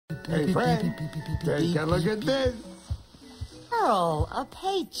Hey, friend, take a look at this. Earl, a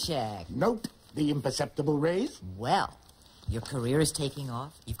paycheck. Note the imperceptible raise. Well, your career is taking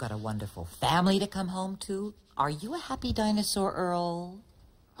off. You've got a wonderful family to come home to. Are you a happy dinosaur, Earl?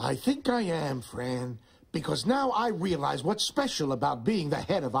 I think I am, Fran, because now I realize what's special about being the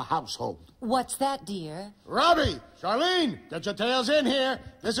head of a household. What's that, dear? Robbie, Charlene, get your tails in here.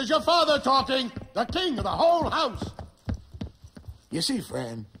 This is your father talking, the king of the whole house. You see,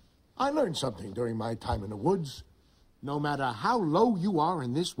 Fran, I learned something during my time in the woods. No matter how low you are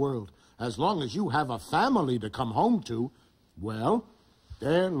in this world, as long as you have a family to come home to, well,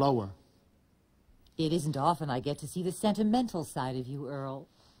 they're lower. It isn't often I get to see the sentimental side of you, Earl.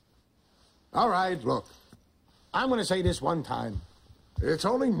 All right, look. I'm going to say this one time. It's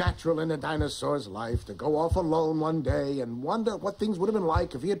only natural in a dinosaur's life to go off alone one day and wonder what things would have been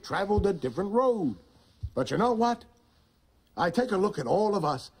like if he had traveled a different road. But you know what? I take a look at all of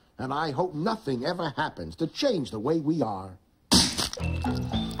us, and I hope nothing ever happens to change the way we are.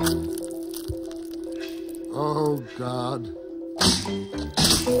 Oh, God.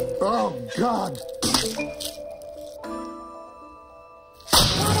 Oh, God.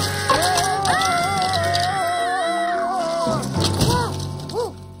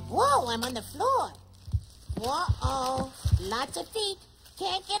 Whoa, I'm on the floor. Whoa-oh, lots of feet.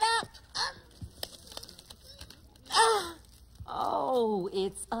 Can't get up. Oh,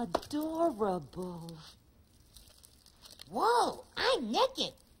 it's adorable. Whoa, I'm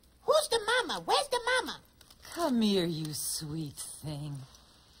naked. Who's the mama? Where's the mama? Come here, you sweet thing.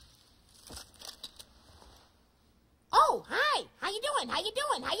 Oh, hi. How you doing? How you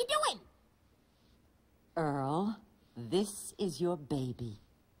doing? How you doing? Earl, this is your baby.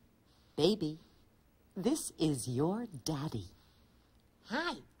 Baby, this is your daddy.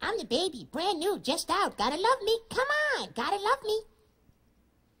 Hi, I'm the baby, brand new, just out. Gotta love me. Come on, gotta love me.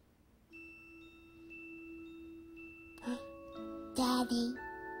 Daddy.